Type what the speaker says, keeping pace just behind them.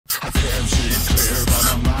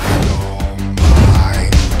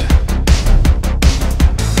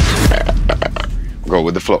Go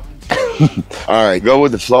with the flow. All right, Go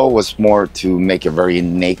with the Flow was more to make a very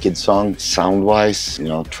naked song, sound-wise. You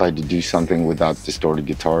know, try to do something without distorted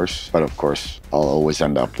guitars. But of course, I'll always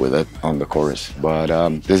end up with it on the chorus. But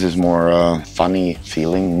this is more funny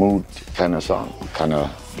feeling, mood kind of song. Kind of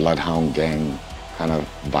Bloodhound Gang kind of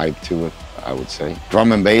vibe to it, I would say.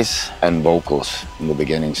 Drum and bass and vocals in the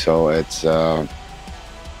beginning. So it's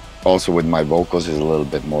also with my vocals is a little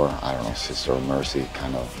bit more, I don't know, Sister of Mercy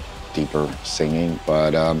kind of deeper singing,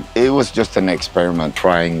 but it was just an experiment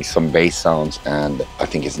trying some bass sounds, and I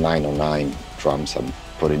think it's 909 drums I'm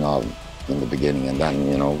putting on in the beginning, and then,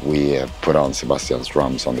 you know, we put on Sebastian's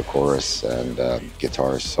drums on the chorus and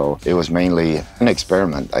guitars. So it was mainly an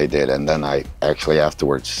experiment I did, and then I actually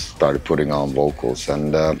afterwards started putting on vocals,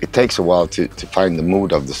 and it takes a while to find the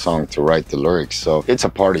mood of the song to write the lyrics. So it's a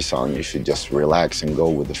party song, you should just relax and go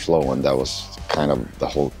with the flow, and that was kind of the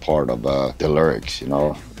whole part of the lyrics, you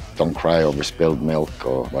know. Don't cry over spilled milk,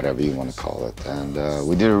 or whatever you want to call it. And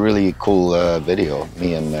we did a really cool video,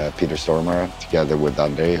 me and Peter Stormare, together with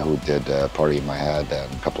𝙉𝘼𝙆𝙀𝘿, who did Party in My Head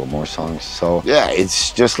and a couple of more songs. So yeah,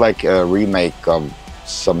 it's just like a remake of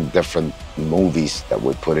some different movies that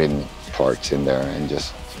we put in parts in there, and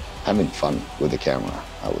just having fun with the camera,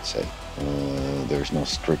 I would say. There's no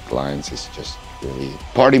strict lines, it's just really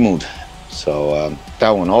party mood. So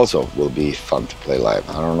that one also will be fun to play live.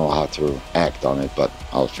 I don't know how to act on it, but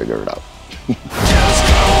I'll figure it out.